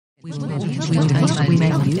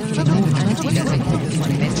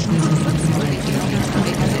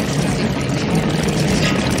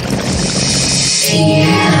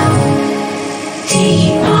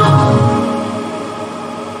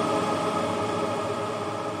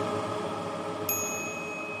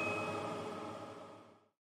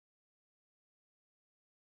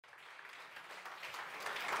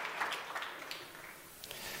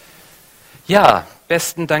Ja,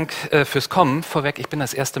 besten Dank fürs Kommen. Vorweg, ich bin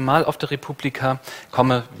das erste Mal auf der Republika,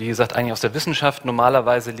 komme, wie gesagt, eigentlich aus der Wissenschaft.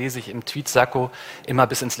 Normalerweise lese ich im Tweetsacko immer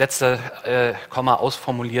bis ins letzte Komma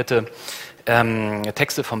ausformulierte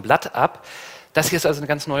Texte vom Blatt ab. Das hier ist also eine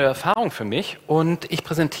ganz neue Erfahrung für mich und ich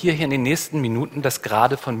präsentiere hier in den nächsten Minuten das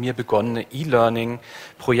gerade von mir begonnene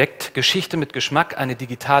E-Learning-Projekt Geschichte mit Geschmack, eine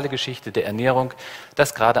digitale Geschichte der Ernährung,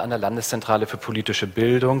 das gerade an der Landeszentrale für politische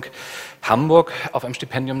Bildung Hamburg auf einem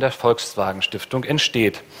Stipendium der Volkswagen Stiftung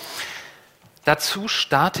entsteht. Dazu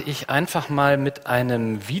starte ich einfach mal mit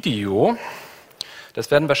einem Video. Das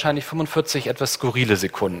werden wahrscheinlich 45 etwas skurrile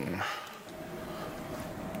Sekunden.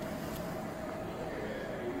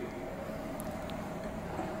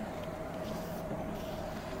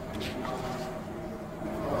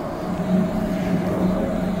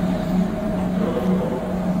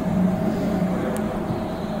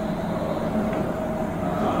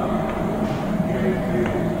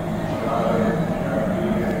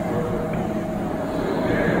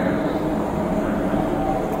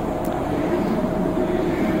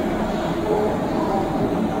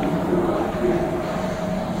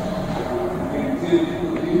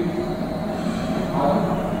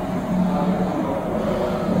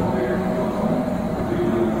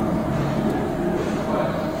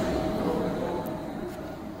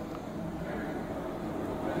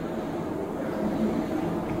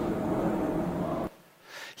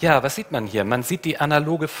 Ja, was sieht man hier? Man sieht die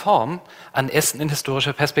analoge Form, an Essen in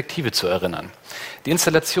historischer Perspektive zu erinnern. Die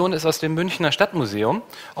Installation ist aus dem Münchner Stadtmuseum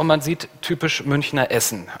und man sieht typisch Münchner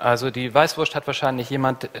Essen. Also die Weißwurst hat wahrscheinlich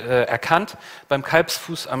jemand erkannt. Beim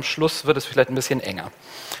Kalbsfuß am Schluss wird es vielleicht ein bisschen enger.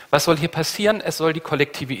 Was soll hier passieren? Es soll die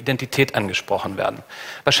kollektive Identität angesprochen werden.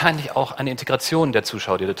 Wahrscheinlich auch eine Integration der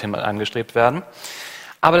Zuschauer, die dorthin angestrebt werden.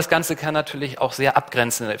 Aber das Ganze kann natürlich auch sehr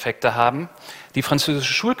abgrenzende Effekte haben. Die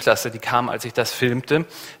französische Schulklasse, die kam, als ich das filmte,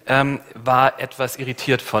 war etwas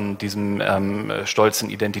irritiert von diesem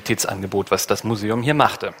stolzen Identitätsangebot, was das Museum hier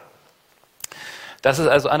machte. Das ist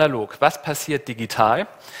also analog. Was passiert digital?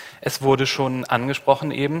 Es wurde schon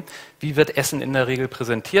angesprochen eben, wie wird Essen in der Regel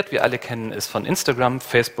präsentiert? Wir alle kennen es von Instagram,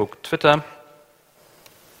 Facebook, Twitter.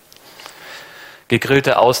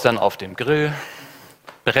 Gegrillte Austern auf dem Grill.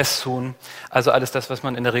 Presshuhn, also alles das, was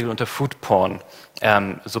man in der Regel unter Foodporn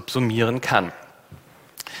subsumieren kann.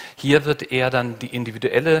 Hier wird eher dann die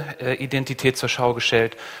individuelle Identität zur Schau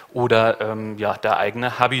gestellt oder der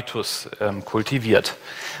eigene Habitus kultiviert.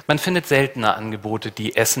 Man findet seltener Angebote,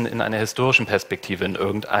 die Essen in einer historischen Perspektive in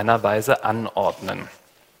irgendeiner Weise anordnen.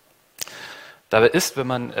 Dabei ist, wenn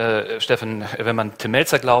man Tim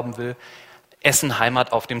Mälzer glauben will, Essen,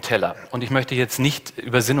 Heimat auf dem Teller. Und ich möchte jetzt nicht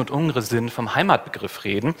über Sinn und Unsinn vom Heimatbegriff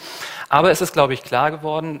reden, aber es ist, glaube ich, klar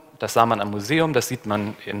geworden, das sah man am Museum, das sieht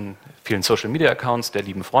man in vielen Social-Media-Accounts der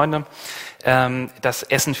lieben Freunde, dass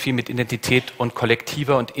Essen viel mit Identität und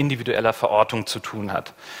kollektiver und individueller Verortung zu tun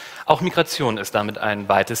hat. Auch Migration ist damit ein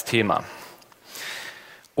weites Thema.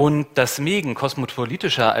 Und das Mägen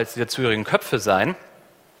kosmopolitischer als die dazugehörigen Köpfe sein,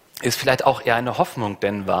 ist vielleicht auch eher eine Hoffnung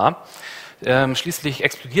denn wahr. Schließlich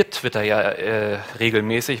explodiert Twitter ja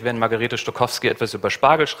regelmäßig, wenn Margarete Stokowski etwas über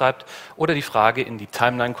Spargel schreibt oder die Frage in die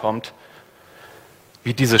Timeline kommt,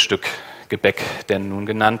 wie dieses Stück Gebäck denn nun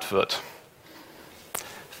genannt wird.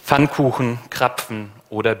 Pfannkuchen, Krapfen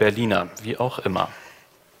oder Berliner, wie auch immer.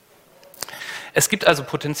 Es gibt also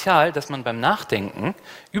Potenzial, dass man beim Nachdenken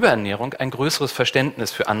über Ernährung ein größeres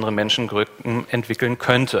Verständnis für andere Menschengruppen entwickeln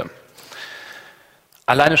könnte.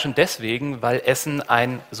 Alleine schon deswegen, weil Essen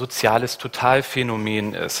ein soziales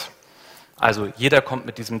Totalphänomen ist. Also jeder kommt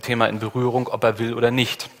mit diesem Thema in Berührung, ob er will oder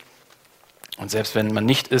nicht. Und selbst wenn man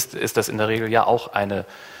nicht isst, ist das in der Regel ja auch eine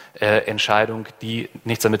Entscheidung, die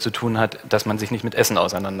nichts damit zu tun hat, dass man sich nicht mit Essen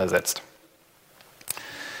auseinandersetzt.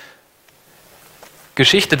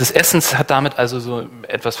 Geschichte des Essens hat damit also so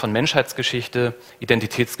etwas von Menschheitsgeschichte,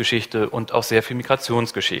 Identitätsgeschichte und auch sehr viel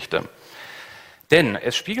Migrationsgeschichte. Denn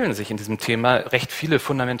es spiegeln sich in diesem Thema recht viele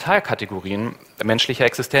Fundamentalkategorien menschlicher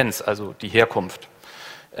Existenz, also die Herkunft.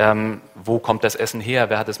 Wo kommt das Essen her?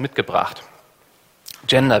 Wer hat es mitgebracht?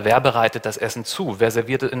 Gender, wer bereitet das Essen zu? Wer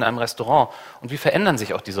serviert es in einem Restaurant? Und wie verändern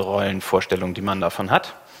sich auch diese Rollenvorstellungen, die man davon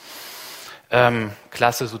hat?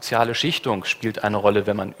 Klasse, soziale Schichtung spielt eine Rolle,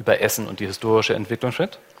 wenn man über Essen und die historische Entwicklung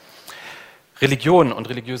spricht. Religion und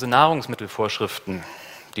religiöse Nahrungsmittelvorschriften.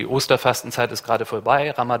 Die Osterfastenzeit ist gerade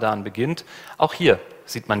vorbei, Ramadan beginnt. Auch hier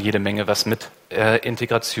sieht man jede Menge, was mit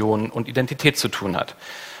Integration und Identität zu tun hat.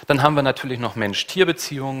 Dann haben wir natürlich noch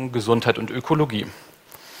Mensch-Tier-Beziehungen, Gesundheit und Ökologie.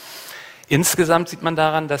 Insgesamt sieht man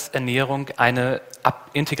daran, dass Ernährung eine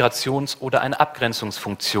Integrations- oder eine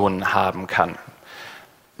Abgrenzungsfunktion haben kann.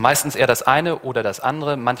 Meistens eher das eine oder das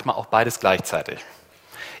andere, manchmal auch beides gleichzeitig.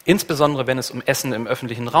 Insbesondere wenn es um Essen im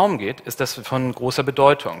öffentlichen Raum geht, ist das von großer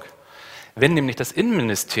Bedeutung. Wenn nämlich das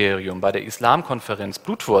Innenministerium bei der Islamkonferenz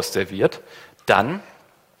Blutwurst serviert, dann,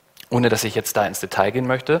 ohne dass ich jetzt da ins Detail gehen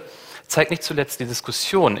möchte, zeigt nicht zuletzt die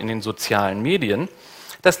Diskussion in den sozialen Medien,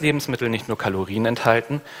 dass Lebensmittel nicht nur Kalorien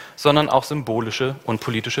enthalten, sondern auch symbolische und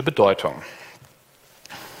politische Bedeutung.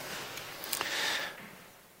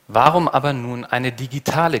 Warum aber nun eine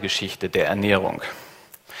digitale Geschichte der Ernährung?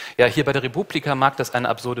 Ja, hier bei der Republika mag das eine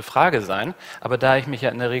absurde Frage sein, aber da ich mich ja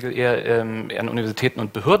in der Regel eher an Universitäten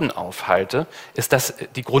und Behörden aufhalte, ist das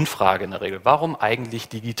die Grundfrage in der Regel. Warum eigentlich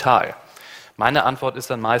digital? Meine Antwort ist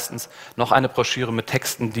dann meistens, noch eine Broschüre mit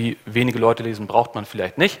Texten, die wenige Leute lesen, braucht man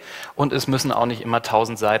vielleicht nicht. Und es müssen auch nicht immer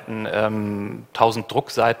 1000 Seiten, 1000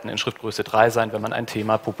 Druckseiten in Schriftgröße 3 sein, wenn man ein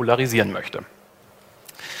Thema popularisieren möchte.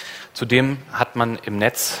 Zudem hat man im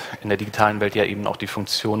Netz, in der digitalen Welt ja eben auch die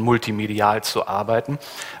Funktion, multimedial zu arbeiten,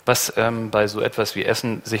 was bei so etwas wie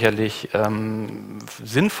Essen sicherlich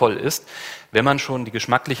sinnvoll ist, wenn man schon die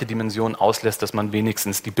geschmackliche Dimension auslässt, dass man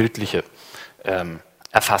wenigstens die bildliche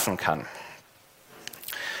erfassen kann.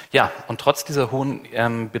 Ja, und trotz dieser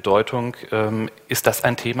hohen Bedeutung ist das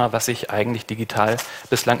ein Thema, was sich eigentlich digital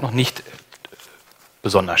bislang noch nicht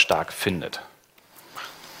besonders stark findet.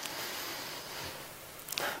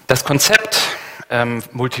 Das Konzept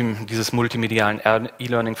dieses multimedialen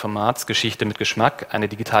E-Learning-Formats Geschichte mit Geschmack, eine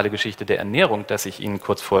digitale Geschichte der Ernährung, das ich Ihnen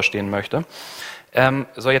kurz vorstellen möchte,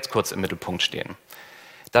 soll jetzt kurz im Mittelpunkt stehen.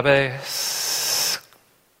 Dabei,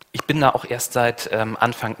 ich bin da auch erst seit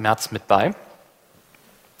Anfang März mit bei,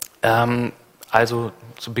 also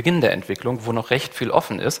zu Beginn der Entwicklung, wo noch recht viel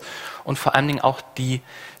offen ist und vor allen Dingen auch die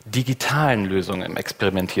digitalen Lösungen im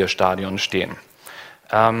Experimentierstadion stehen.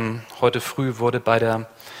 Heute früh wurde bei der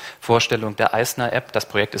Vorstellung der Eisner-App, das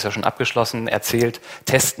Projekt ist ja schon abgeschlossen, erzählt,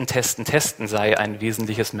 testen, testen, testen sei ein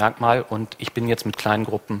wesentliches Merkmal und ich bin jetzt mit kleinen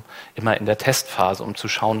Gruppen immer in der Testphase, um zu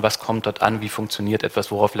schauen, was kommt dort an, wie funktioniert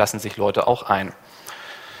etwas, worauf lassen sich Leute auch ein.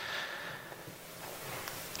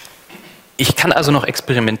 Ich kann also noch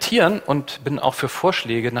experimentieren und bin auch für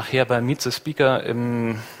Vorschläge nachher bei Meet the Speaker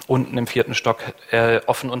unten im 4. Stock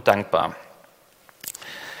offen und dankbar.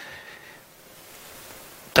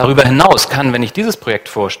 Darüber hinaus kann, wenn ich dieses Projekt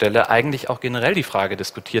vorstelle, eigentlich auch generell die Frage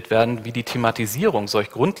diskutiert werden, wie die Thematisierung solch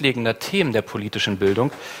grundlegender Themen der politischen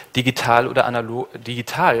Bildung digital oder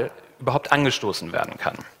digital überhaupt angestoßen werden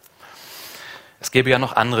kann. Es gäbe ja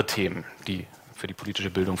noch andere Themen, die für die politische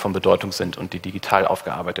Bildung von Bedeutung sind und die digital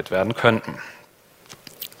aufgearbeitet werden könnten.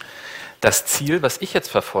 Das Ziel, was ich jetzt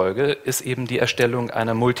verfolge, ist eben die Erstellung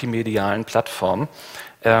einer multimedialen Plattform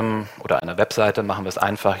oder einer Webseite, machen wir es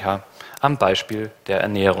einfach ja, am Beispiel der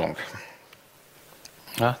Ernährung.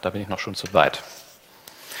 Ja, da bin ich noch schon zu weit.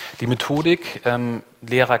 Die Methodik,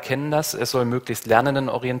 Lehrer kennen das, es soll möglichst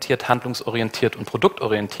lernendenorientiert, handlungsorientiert und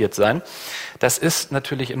produktorientiert sein. Das ist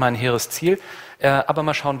natürlich immer ein hehres Ziel, aber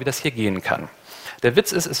mal schauen, wie das hier gehen kann. Der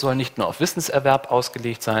Witz ist, es soll nicht nur auf Wissenserwerb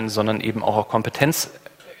ausgelegt sein, sondern eben auch auf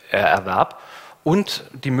Kompetenzerwerb und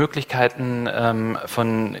die Möglichkeiten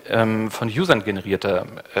von Usern generierter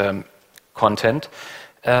Content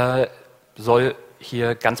soll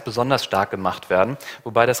hier ganz besonders stark gemacht werden,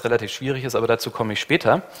 wobei das relativ schwierig ist, aber dazu komme ich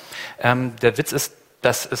später. Der Witz ist,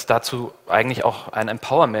 dass es dazu eigentlich auch ein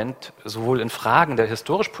Empowerment sowohl in Fragen der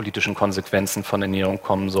historisch-politischen Konsequenzen von Ernährung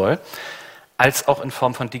kommen soll, als auch in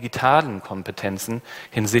Form von digitalen Kompetenzen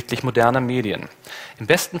hinsichtlich moderner Medien. Im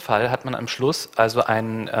besten Fall hat man am Schluss also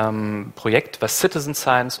ein Projekt, was Citizen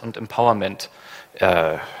Science und Empowerment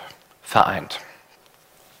vereint.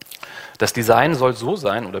 Das Design soll so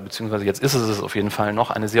sein, oder beziehungsweise jetzt ist es auf jeden Fall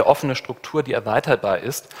noch, eine sehr offene Struktur, die erweiterbar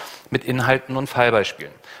ist mit Inhalten und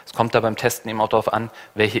Fallbeispielen. Es kommt da beim Testen eben auch darauf an,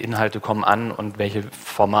 welche Inhalte kommen an und welche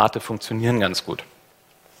Formate funktionieren ganz gut.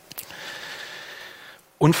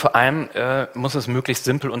 Und vor allem muss es möglichst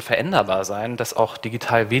simpel und veränderbar sein, dass auch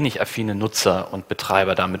digital wenig affine Nutzer und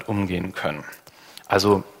Betreiber damit umgehen können.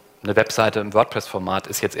 Also eine Webseite im WordPress-Format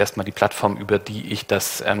ist jetzt erstmal die Plattform, über die ich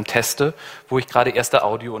das teste, wo ich gerade erste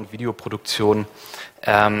Audio- und Videoproduktion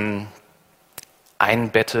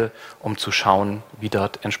einbette, um zu schauen, wie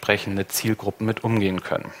dort entsprechende Zielgruppen mit umgehen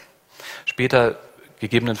können. Später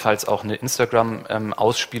gegebenenfalls auch eine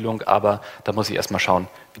Instagram-Ausspielung, aber da muss ich erstmal schauen,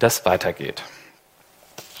 wie das weitergeht.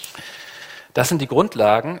 Das sind die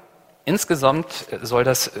Grundlagen. Insgesamt soll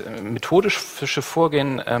das methodische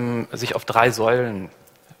Vorgehen sich auf 3 Säulen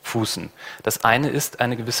fußen. Das eine ist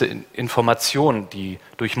eine gewisse Information, die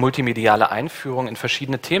durch multimediale Einführung in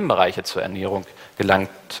verschiedene Themenbereiche zur Ernährung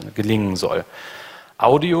gelingen soll.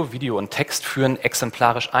 Audio, Video und Text führen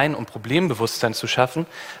exemplarisch ein, um Problembewusstsein zu schaffen,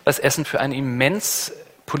 was Essen für eine immens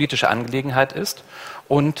politische Angelegenheit ist.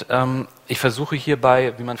 Und ich versuche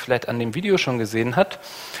hierbei, wie man vielleicht an dem Video schon gesehen hat,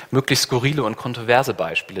 möglichst skurrile und kontroverse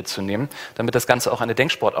Beispiele zu nehmen, damit das Ganze auch eine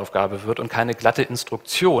Denksportaufgabe wird und keine glatte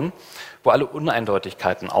Instruktion, wo alle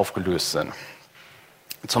Uneindeutigkeiten aufgelöst sind.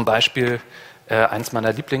 Zum Beispiel, eins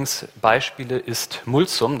meiner Lieblingsbeispiele ist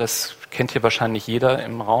Mulsum, das kennt hier wahrscheinlich jeder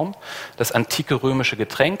im Raum, das antike römische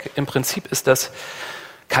Getränk. Im Prinzip ist das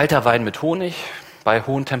kalter Wein mit Honig. Bei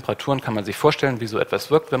hohen Temperaturen kann man sich vorstellen, wie so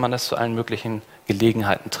etwas wirkt, wenn man das zu allen möglichen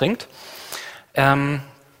Gelegenheiten trinkt.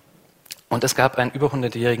 Und es gab einen über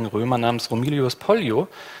 100-jährigen Römer namens Romilius Pollio,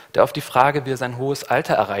 der auf die Frage, wie er sein hohes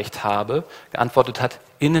Alter erreicht habe, geantwortet hat: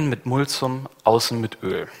 innen mit Mulsum, außen mit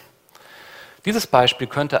Öl. Dieses Beispiel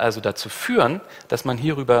könnte also dazu führen, dass man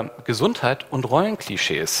hierüber Gesundheit und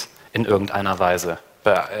Rollenklischees in irgendeiner Weise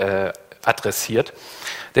adressiert.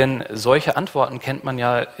 Denn solche Antworten kennt man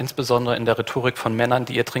ja insbesondere in der Rhetorik von Männern,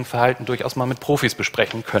 die ihr Trinkverhalten durchaus mal mit Profis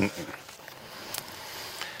besprechen könnten.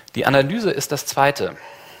 Die Analyse ist das zweite.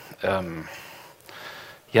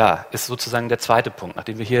 Ist sozusagen der zweite Punkt.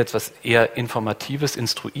 Nachdem wir hier etwas eher Informatives,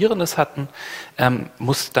 Instruierendes hatten,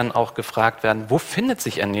 muss dann auch gefragt werden, wo findet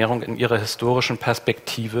sich Ernährung in ihrer historischen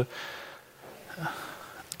Perspektive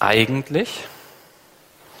eigentlich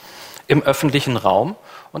im öffentlichen Raum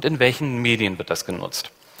und in welchen Medien wird das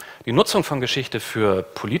genutzt? Die Nutzung von Geschichte für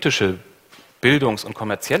politische, Bildungs- und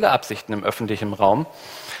kommerzielle Absichten im öffentlichen Raum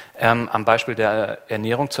am Beispiel der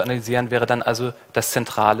Ernährung zu analysieren, wäre dann also der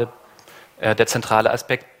zentrale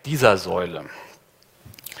Aspekt dieser Säule.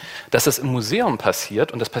 Dass es im Museum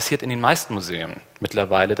passiert, und das passiert in den meisten Museen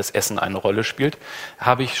mittlerweile, dass Essen eine Rolle spielt,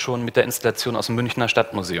 habe ich schon mit der Installation aus dem Münchner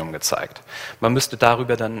Stadtmuseum gezeigt. Man müsste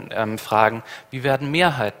darüber dann fragen, wie werden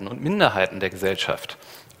Mehrheiten und Minderheiten der Gesellschaft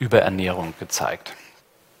über Ernährung gezeigt?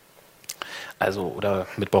 Also, oder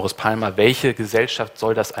mit Boris Palmer, welche Gesellschaft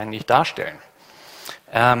soll das eigentlich darstellen?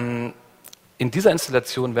 In dieser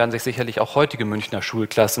Installation werden sich sicherlich auch heutige Münchner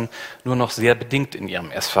Schulklassen nur noch sehr bedingt in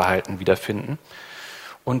ihrem Essverhalten wiederfinden.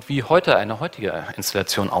 Und wie heute eine heutige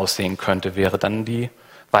Installation aussehen könnte, wäre dann die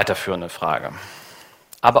weiterführende Frage.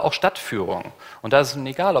 Aber auch Stadtführungen. Und da ist es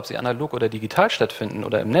egal, ob sie analog oder digital stattfinden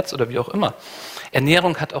oder im Netz oder wie auch immer.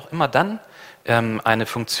 Ernährung hat auch immer dann eine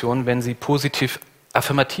Funktion, wenn sie positiv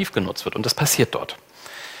affirmativ genutzt wird. Und das passiert dort.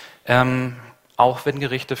 Auch wenn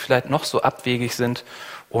Gerichte vielleicht noch so abwegig sind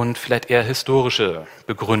und vielleicht eher historische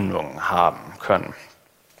Begründungen haben können.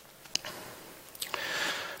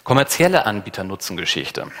 Kommerzielle Anbieter nutzen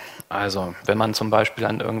Geschichte. Also wenn man zum Beispiel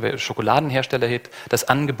an irgendwelche Schokoladenhersteller hebt, das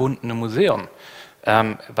angebundene Museum,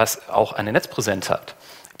 was auch eine Netzpräsenz hat,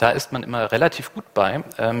 da ist man immer relativ gut bei,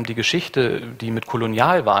 die Geschichte, die mit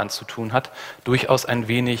Kolonialwaren zu tun hat, durchaus ein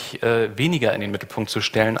wenig weniger in den Mittelpunkt zu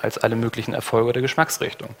stellen als alle möglichen Erfolge der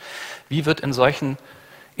Geschmacksrichtung. Wie wird in solchen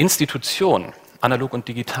Institutionen, analog und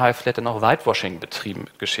digital, vielleicht dann auch Whitewashing betrieben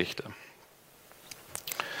mit Geschichte?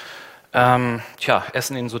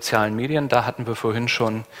 Essen in sozialen Medien, da hatten wir vorhin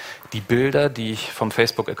schon die Bilder, die ich vom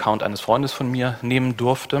Facebook-Account eines Freundes von mir nehmen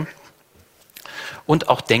durfte. Und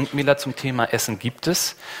auch Denkmäler zum Thema Essen gibt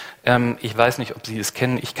es. Ich weiß nicht, ob Sie es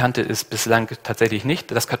kennen, ich kannte es bislang tatsächlich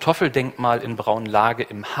nicht. Das Kartoffeldenkmal in Braunlage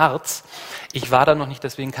im Harz. Ich war da noch nicht,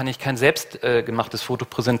 deswegen kann ich kein selbstgemachtes Foto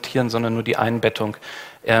präsentieren, sondern nur die Einbettung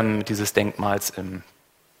dieses Denkmals in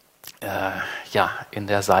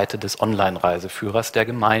der Seite des Online-Reiseführers der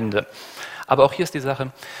Gemeinde. Aber auch hier ist die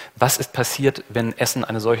Sache, was ist passiert, wenn Essen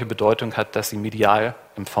eine solche Bedeutung hat, dass sie medial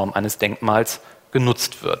in Form eines Denkmals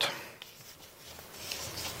genutzt wird?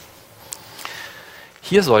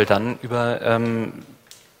 Hier soll dann über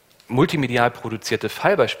multimedial produzierte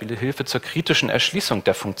Fallbeispiele Hilfe zur kritischen Erschließung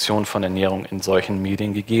der Funktion von Ernährung in solchen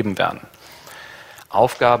Medien gegeben werden.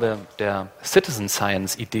 Aufgabe der Citizen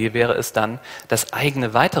Science-Idee wäre es dann, dass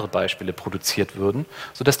eigene weitere Beispiele produziert würden,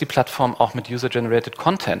 sodass die Plattform auch mit User-Generated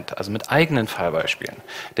Content, also mit eigenen Fallbeispielen,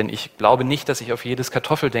 denn ich glaube nicht, dass ich auf jedes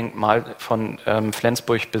Kartoffeldenkmal von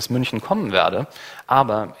Flensburg bis München kommen werde,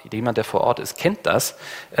 aber jemand, der vor Ort ist, kennt das,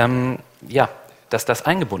 dass das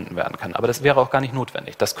eingebunden werden kann. Aber das wäre auch gar nicht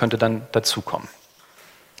notwendig, das könnte dann dazukommen.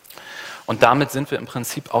 Und damit sind wir im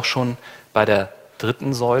Prinzip auch schon bei der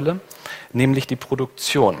dritten Säule, nämlich die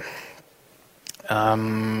Produktion.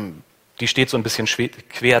 die steht so ein bisschen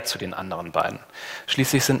quer zu den anderen beiden.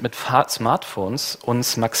 Schließlich sind mit Smartphones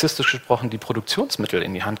uns marxistisch gesprochen die Produktionsmittel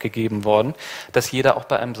in die Hand gegeben worden, dass jeder auch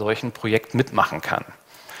bei einem solchen Projekt mitmachen kann.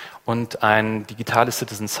 Und ein digitales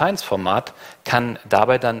Citizen Science-Format kann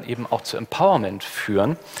dabei dann eben auch zu Empowerment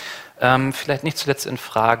führen, vielleicht nicht zuletzt in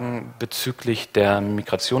Fragen bezüglich der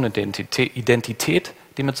Migration und der Identität,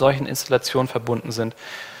 die mit solchen Installationen verbunden sind,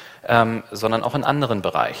 sondern auch in anderen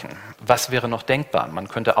Bereichen. Was wäre noch denkbar? Man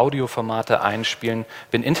könnte Audioformate einspielen,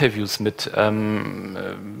 wenn Interviews mit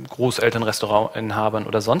Großeltern, Restaurantinhabern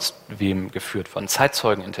oder sonst wem geführt wurden,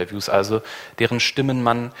 Zeitzeugeninterviews, also deren Stimmen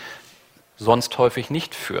man sonst häufig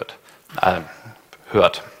nicht hört.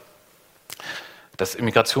 Das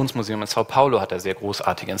Immigrationsmuseum in Sao Paulo hat da sehr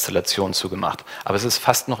großartige Installationen zugemacht. Aber es ist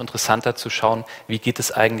fast noch interessanter zu schauen, wie geht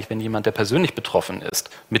es eigentlich, wenn jemand, der persönlich betroffen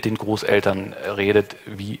ist, mit den Großeltern redet,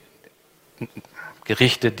 wie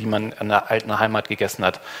Gerichte, die man in der alten Heimat gegessen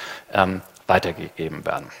hat, weitergegeben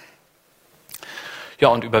werden. Ja,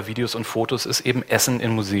 und über Videos und Fotos ist eben Essen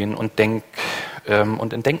in Museen und in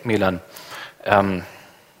Denkmälern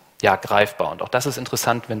greifbar. Und auch das ist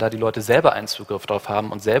interessant, wenn da die Leute selber einen Zugriff drauf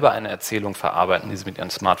haben und selber eine Erzählung verarbeiten, die sie mit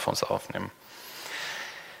ihren Smartphones aufnehmen.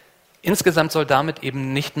 Insgesamt soll damit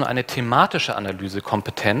eben nicht nur eine thematische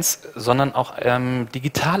Analysekompetenz, sondern auch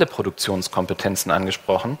digitale Produktionskompetenzen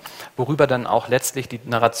angesprochen, worüber dann auch letztlich die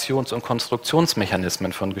Narrations- und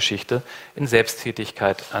Konstruktionsmechanismen von Geschichte in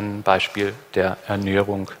Selbsttätigkeit am Beispiel der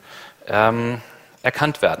Ernährung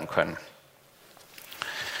erkannt werden können.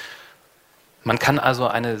 Man kann also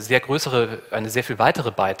eine sehr viel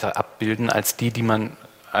weitere Breite abbilden als die man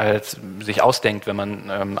sich ausdenkt, wenn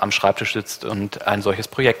man am Schreibtisch sitzt und ein solches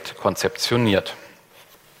Projekt konzeptioniert.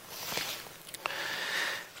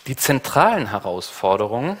 Die zentralen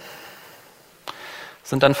Herausforderungen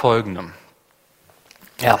sind dann folgende.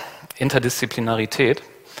 Ja, Interdisziplinarität.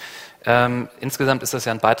 Insgesamt ist das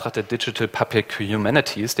ja ein Beitrag der Digital Public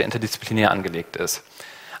Humanities, der interdisziplinär angelegt ist.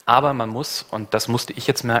 Aber man muss, und das musste ich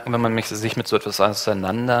jetzt merken, wenn man sich mit so etwas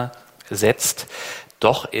auseinandersetzt,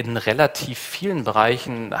 doch in relativ vielen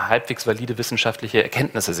Bereichen halbwegs valide wissenschaftliche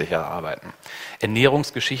Erkenntnisse sich erarbeiten.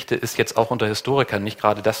 Ernährungsgeschichte ist jetzt auch unter Historikern nicht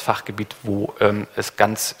gerade das Fachgebiet, wo es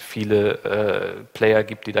ganz viele Player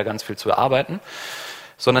gibt, die da ganz viel zu erarbeiten,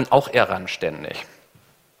 sondern auch eher randständig.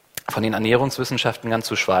 Von den Ernährungswissenschaften ganz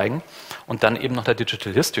zu schweigen und dann eben noch der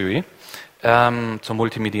Digital History zur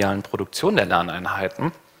multimedialen Produktion der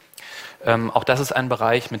Lerneinheiten. Auch das ist ein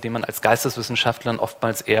Bereich, mit dem man als Geisteswissenschaftler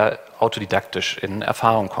oftmals eher autodidaktisch in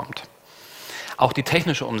Erfahrung kommt. Auch die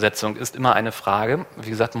technische Umsetzung ist immer eine Frage.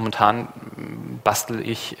 Wie gesagt, momentan bastel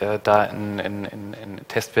ich da in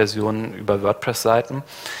Testversionen über WordPress-Seiten.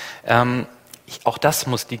 Auch das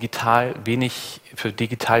muss für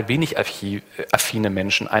digital wenig affine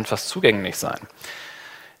Menschen einfach zugänglich sein.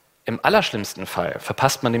 Im allerschlimmsten Fall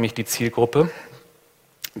verpasst man nämlich die Zielgruppe,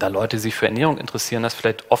 da Leute sich für Ernährung interessieren, das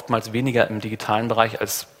vielleicht oftmals weniger im digitalen Bereich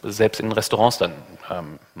als selbst in Restaurants dann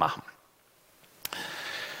machen.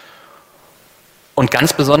 Und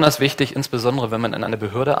ganz besonders wichtig, insbesondere wenn man in einer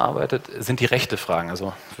Behörde arbeitet, sind die Rechtefragen.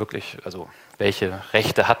 Also welche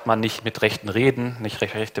Rechte hat man, nicht mit Rechten reden, nicht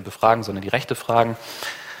Rechte befragen, sondern die Rechtefragen.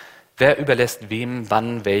 Wer überlässt wem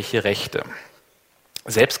wann welche Rechte?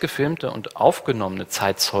 Selbstgefilmte und aufgenommene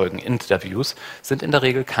Zeitzeugen-Interviews sind in der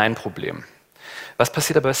Regel kein Problem. Was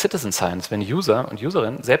passiert aber bei Citizen Science, wenn User und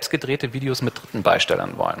Userinnen selbst gedrehte Videos mit Dritten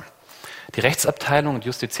beistellern wollen? Die Rechtsabteilung und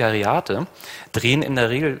Justiziariate drehen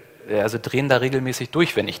da regelmäßig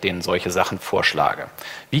durch, wenn ich denen solche Sachen vorschlage.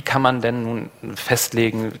 Wie kann man denn nun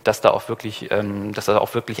festlegen, dass da auch wirklich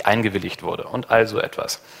eingewilligt wurde und all so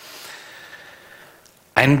etwas?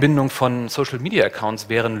 Einbindung von Social-Media-Accounts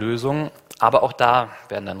wären Lösungen, aber auch da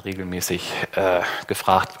werden dann regelmäßig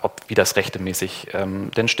gefragt, wie das rechtemäßig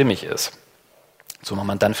denn stimmig ist. Zumal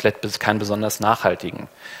man dann vielleicht keinen besonders nachhaltigen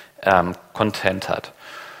Content hat.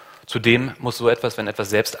 Zudem muss so etwas, wenn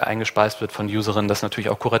etwas selbst eingespeist wird von Userinnen, das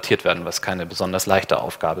natürlich auch kuratiert werden, was keine besonders leichte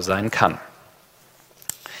Aufgabe sein kann.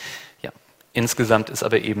 Ja, insgesamt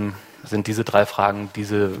sind diese drei Fragen,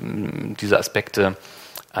 diese Aspekte,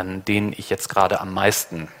 an denen ich jetzt gerade am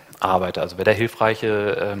meisten arbeite. Also wer da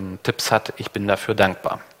hilfreiche Tipps hat, ich bin dafür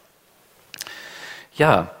dankbar.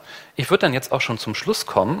 Ja, ich würde dann jetzt auch schon zum Schluss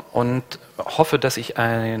kommen und hoffe, dass ich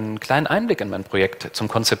einen kleinen Einblick in mein Projekt zum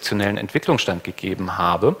konzeptionellen Entwicklungsstand gegeben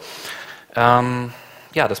habe.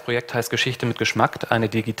 Das Projekt heißt Geschichte mit Geschmack, eine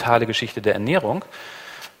digitale Geschichte der Ernährung,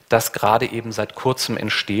 das gerade eben seit kurzem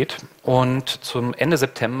entsteht. Und zum Ende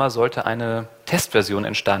September sollte eine Testversion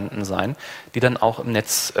entstanden sein, die dann auch im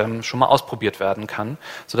Netz schon mal ausprobiert werden kann,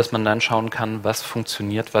 sodass man dann schauen kann, was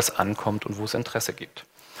funktioniert, was ankommt und wo es Interesse gibt.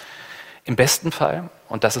 Im besten Fall,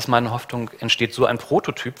 und das ist meine Hoffnung, entsteht so ein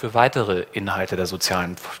Prototyp für weitere Inhalte der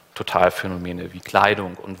sozialen Totalphänomene wie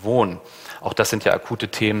Kleidung und Wohnen. Auch das sind ja akute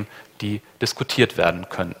Themen, die diskutiert werden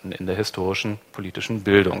könnten in der historischen politischen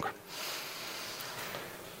Bildung.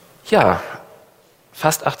 Ja,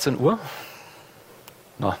 fast 18 Uhr.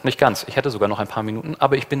 No, nicht ganz, ich hätte sogar noch ein paar Minuten,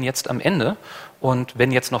 aber ich bin jetzt am Ende und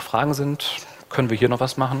wenn jetzt noch Fragen sind, können wir hier noch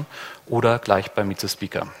was machen oder gleich beim Meet the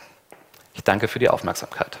Speaker. Ich danke für die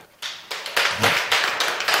Aufmerksamkeit.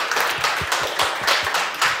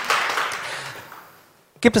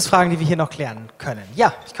 Gibt es Fragen, die wir hier noch klären können?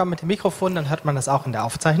 Ja, ich komme mit dem Mikrofon, dann hört man das auch in der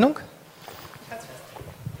Aufzeichnung.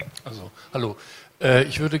 Also, hallo.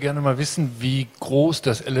 Ich würde gerne mal wissen, wie groß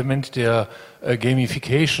das Element der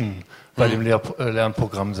Gamification bei dem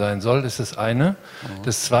Lernprogramm sein soll. Das ist das eine.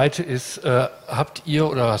 Das zweite ist, habt ihr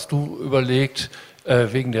oder hast du überlegt,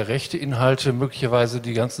 wegen der Rechteinhalte möglicherweise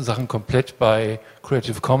die ganzen Sachen komplett bei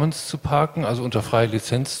Creative Commons zu parken, also unter freie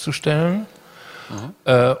Lizenz zu stellen?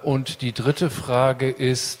 Und die dritte Frage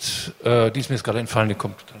ist, die ist mir jetzt gerade entfallen, die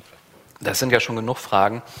kommt dann. Das sind ja schon genug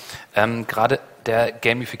Fragen. Gerade der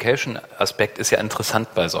Gamification-Aspekt ist ja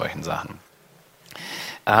interessant bei solchen Sachen.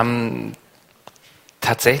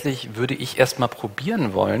 Tatsächlich würde ich erstmal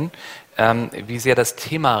probieren wollen, wie sehr das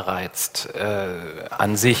Thema reizt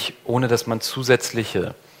an sich, ohne dass man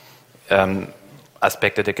zusätzliche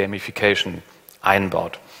Aspekte der Gamification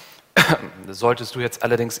einbaut. Solltest du jetzt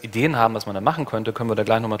allerdings Ideen haben, was man da machen könnte, können wir da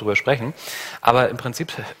gleich nochmal drüber sprechen. Aber im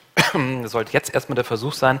Prinzip sollte jetzt erstmal der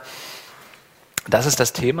Versuch sein, das ist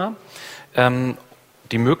das Thema.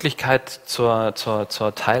 Die Möglichkeit zur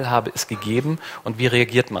Teilhabe ist gegeben und wie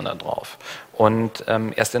reagiert man darauf? Und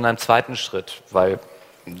erst in einem zweiten Schritt, weil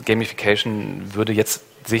Gamification würde jetzt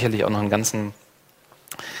sicherlich auch noch eine ganze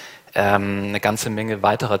Menge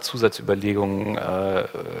weiterer Zusatzüberlegungen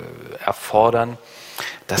erfordern.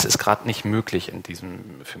 Das ist gerade nicht möglich in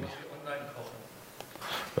diesem für mich.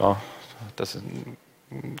 Ja, das ist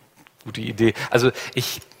eine gute Idee. Also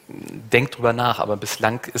ich denke drüber nach, aber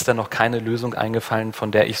bislang ist da noch keine Lösung eingefallen,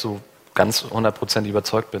 von der ich so ganz 100%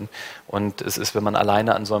 überzeugt bin. Und es ist, wenn man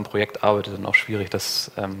alleine an so einem Projekt arbeitet, dann auch schwierig,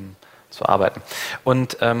 das zu arbeiten.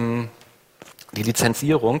 Und die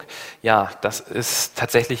Lizenzierung, ja, das ist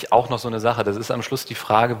tatsächlich auch noch so eine Sache. Das ist am Schluss die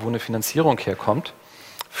Frage, wo eine Finanzierung herkommt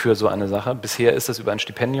für so eine Sache. Bisher ist das über ein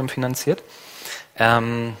Stipendium finanziert.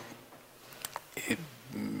 In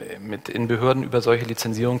Behörden über solche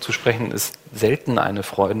Lizenzierungen zu sprechen, ist selten eine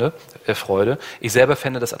Freude. Ich selber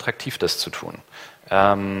fände das attraktiv, das zu tun.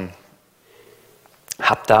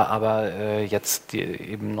 Hab da aber jetzt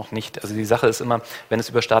eben noch nicht, also die Sache ist immer, wenn es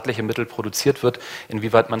über staatliche Mittel produziert wird,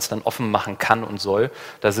 inwieweit man es dann offen machen kann und soll,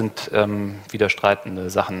 da sind widerstreitende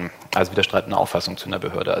Sachen, also widerstreitende Auffassungen zu einer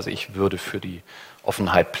Behörde. Also ich würde für die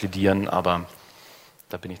Offenheit plädieren, aber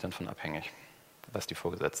da bin ich dann von abhängig, was die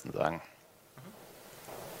Vorgesetzten sagen.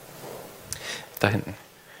 Da hinten.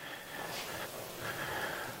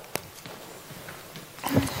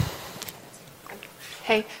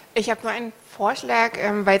 Hey, ich habe nur einen Vorschlag,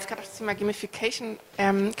 weil jetzt gerade das Thema Gamification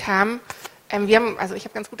kam. Ich habe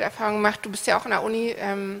ganz gute Erfahrungen gemacht. Du bist ja auch an der Uni,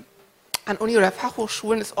 an Uni- oder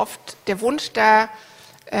Fachhochschulen ist oft der Wunsch da,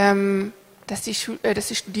 dass die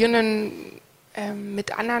Studierenden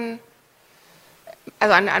mit anderen,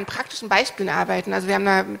 also an praktischen Beispielen arbeiten. Also wir haben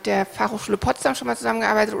da mit der Fachhochschule Potsdam schon mal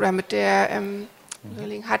zusammengearbeitet oder mit der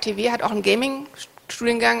HTW hat auch einen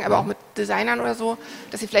Gaming-Studiengang, aber auch mit Designern oder so,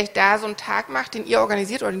 dass ihr vielleicht da so einen Tag macht, den ihr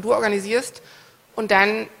organisiert oder den du organisierst und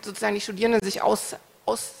dann sozusagen die Studierenden sich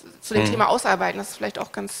zu dem Thema ausarbeiten. Das ist vielleicht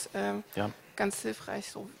auch ganz hilfreich.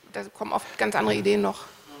 So, da kommen oft ganz andere Ideen noch.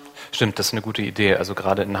 Stimmt, das ist eine gute Idee. Also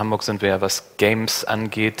gerade in Hamburg sind wir ja, was Games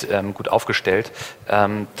angeht, gut aufgestellt.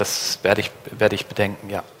 Das werde ich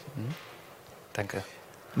bedenken, ja. Danke.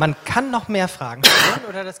 Man kann noch mehr Fragen stellen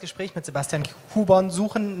oder das Gespräch mit Sebastian Kubon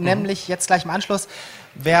suchen, nämlich jetzt gleich im Anschluss.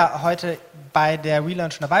 Wer heute bei der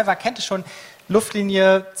Relaunch schon dabei war, kennt es schon.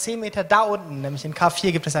 Luftlinie 10 Meter da unten, nämlich in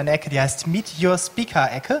K4 gibt es eine Ecke, die heißt Meet Your Speaker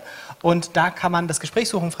Ecke. Und da kann man das Gespräch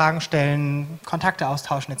suchen, Fragen stellen, Kontakte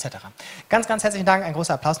austauschen etc. Ganz, ganz herzlichen Dank. Ein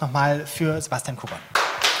großer Applaus nochmal für Sebastian Kubon.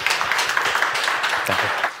 Danke.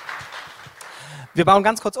 Wir bauen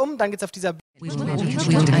ganz kurz um, dann geht es auf dieser Bühne.